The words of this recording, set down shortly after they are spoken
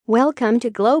Welcome to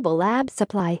Global Lab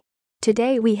Supply.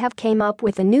 Today we have came up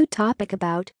with a new topic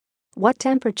about what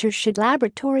temperature should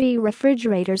laboratory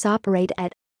refrigerators operate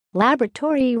at.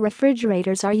 Laboratory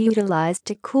refrigerators are utilized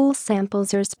to cool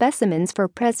samples or specimens for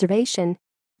preservation.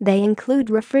 They include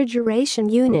refrigeration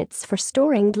units for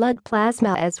storing blood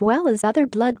plasma as well as other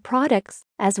blood products,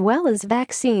 as well as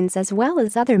vaccines as well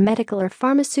as other medical or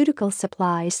pharmaceutical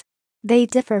supplies. They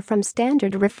differ from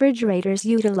standard refrigerators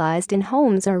utilized in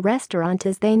homes or restaurants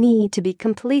as they need to be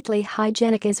completely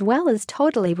hygienic as well as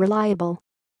totally reliable.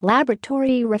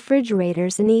 Laboratory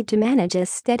refrigerators need to manage a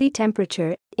steady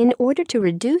temperature in order to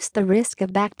reduce the risk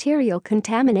of bacterial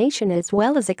contamination as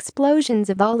well as explosions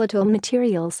of volatile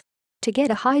materials. To get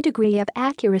a high degree of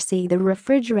accuracy, the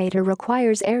refrigerator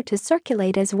requires air to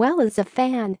circulate as well as a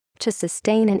fan to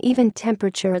sustain an even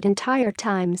temperature at entire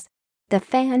times. The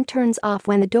fan turns off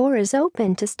when the door is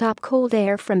open to stop cold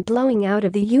air from blowing out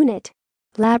of the unit.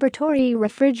 Laboratory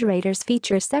refrigerators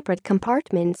feature separate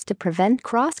compartments to prevent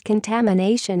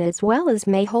cross-contamination as well as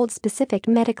may hold specific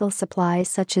medical supplies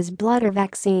such as blood or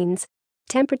vaccines.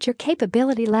 Temperature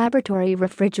capability. Laboratory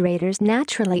refrigerators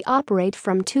naturally operate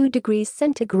from 2 degrees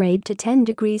centigrade to 10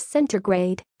 degrees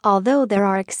centigrade, although there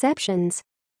are exceptions.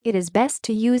 It is best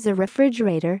to use a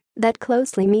refrigerator that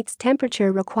closely meets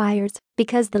temperature requires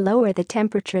because the lower the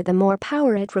temperature, the more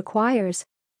power it requires.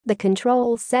 The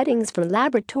control settings for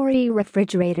laboratory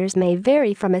refrigerators may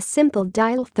vary from a simple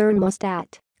dial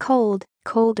thermostat, cold,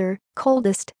 colder,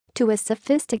 coldest, to a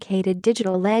sophisticated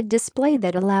digital LED display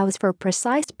that allows for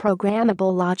precise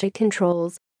programmable logic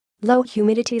controls. Low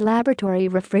humidity. Laboratory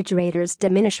refrigerators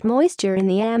diminish moisture in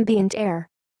the ambient air.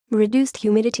 Reduced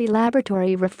humidity.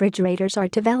 Laboratory refrigerators are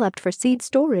developed for seed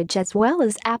storage as well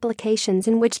as applications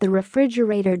in which the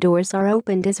refrigerator doors are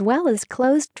opened as well as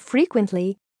closed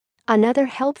frequently. Another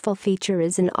helpful feature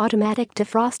is an automatic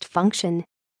defrost function.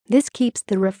 This keeps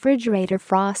the refrigerator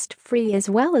frost-free as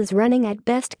well as running at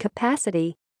best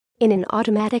capacity. In an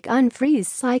automatic unfreeze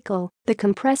cycle, the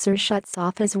compressor shuts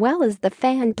off as well as the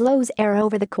fan blows air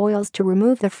over the coils to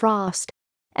remove the frost.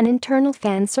 An internal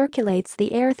fan circulates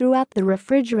the air throughout the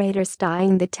refrigerator,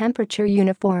 staying the temperature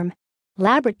uniform.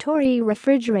 Laboratory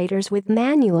refrigerators with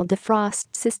manual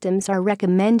defrost systems are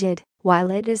recommended,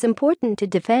 while it is important to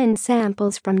defend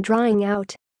samples from drying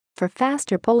out. For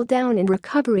faster pull-down and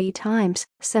recovery times,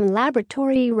 some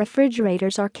laboratory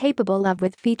refrigerators are capable of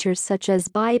with features such as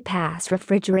bypass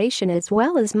refrigeration as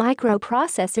well as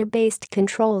microprocessor-based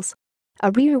controls.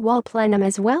 A rear wall plenum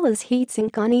as well as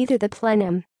heatsink on either the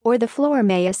plenum or the floor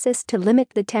may assist to limit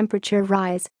the temperature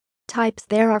rise. Types.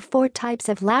 There are 4 types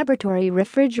of laboratory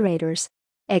refrigerators.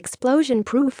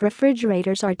 Explosion-proof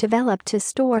refrigerators are developed to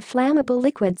store flammable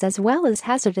liquids as well as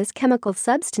hazardous chemical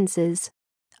substances.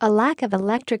 A lack of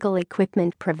electrical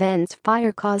equipment prevents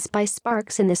fire caused by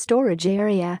sparks in the storage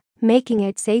area, making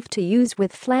it safe to use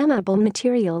with flammable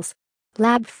materials.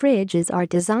 Lab fridges are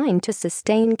designed to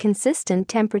sustain consistent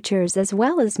temperatures as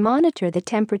well as monitor the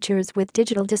temperatures with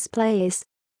digital displays.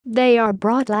 They are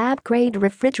broad lab-grade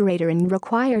refrigerator and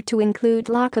require to include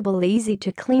lockable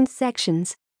easy-to-clean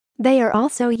sections. They are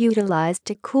also utilized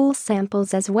to cool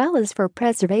samples as well as for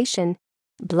preservation.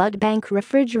 Blood bank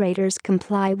refrigerators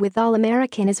comply with all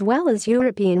American as well as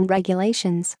European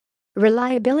regulations.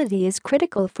 Reliability is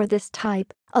critical for this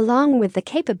type, along with the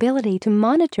capability to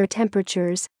monitor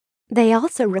temperatures. They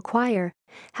also require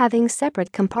having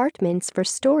separate compartments for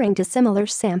storing dissimilar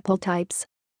sample types.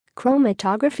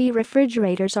 Chromatography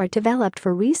refrigerators are developed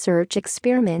for research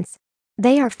experiments.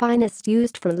 They are finest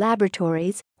used for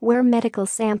laboratories where medical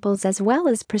samples as well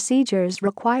as procedures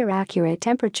require accurate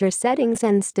temperature settings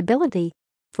and stability.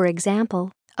 For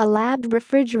example, a lab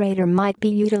refrigerator might be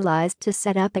utilized to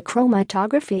set up a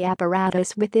chromatography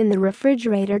apparatus within the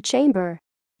refrigerator chamber.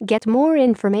 Get more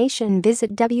information,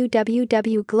 visit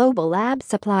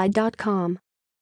www.globallabsupply.com.